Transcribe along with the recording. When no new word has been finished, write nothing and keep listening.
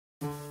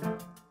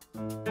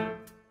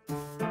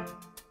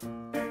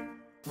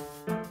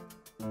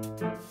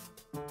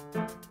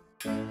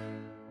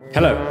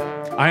Hello,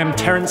 I am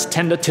Terence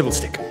Tender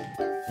Tibblestick.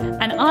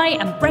 And I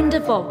am Brenda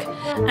Bogg.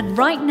 And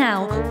right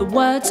now, the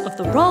words of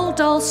the Roald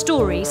Dahl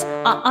stories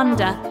are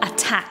under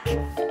attack.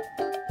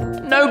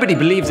 Nobody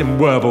believes in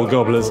werble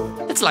gobblers.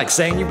 It's like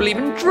saying you believe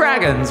in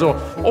dragons, or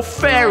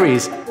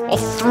fairies, or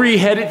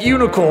three-headed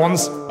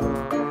unicorns.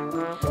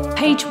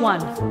 Page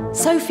 1.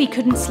 Sophie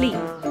couldn't sleep.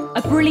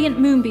 A brilliant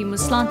moonbeam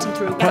was slanting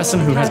through a person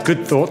who has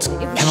good thoughts It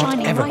was cannot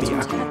shining ever right be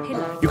onto happy. her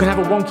pillow. You can have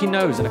a wonky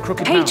nose and a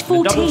crooked Page mouth,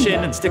 and a double 14.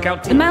 chin and stick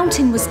out teeth. The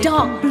mountain was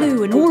dark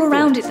blue, and all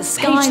around it the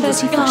sky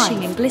was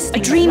flashing and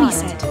glistening. A dreamy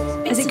said,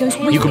 as it goes.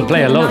 You can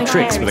play a lot of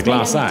tricks with a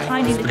glass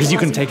eye, because you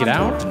can take it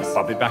out and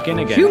pop it back in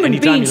again Human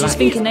anytime beings you is like.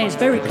 thinking they is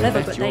very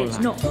clever, but they is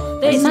not.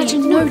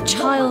 Imagine no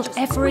child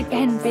ever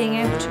again being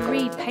able to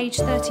read page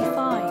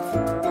 35.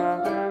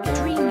 A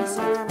dreamy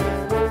said,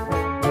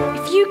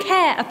 if you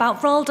care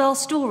about Roald Dahl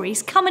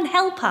stories, come and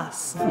help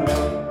us.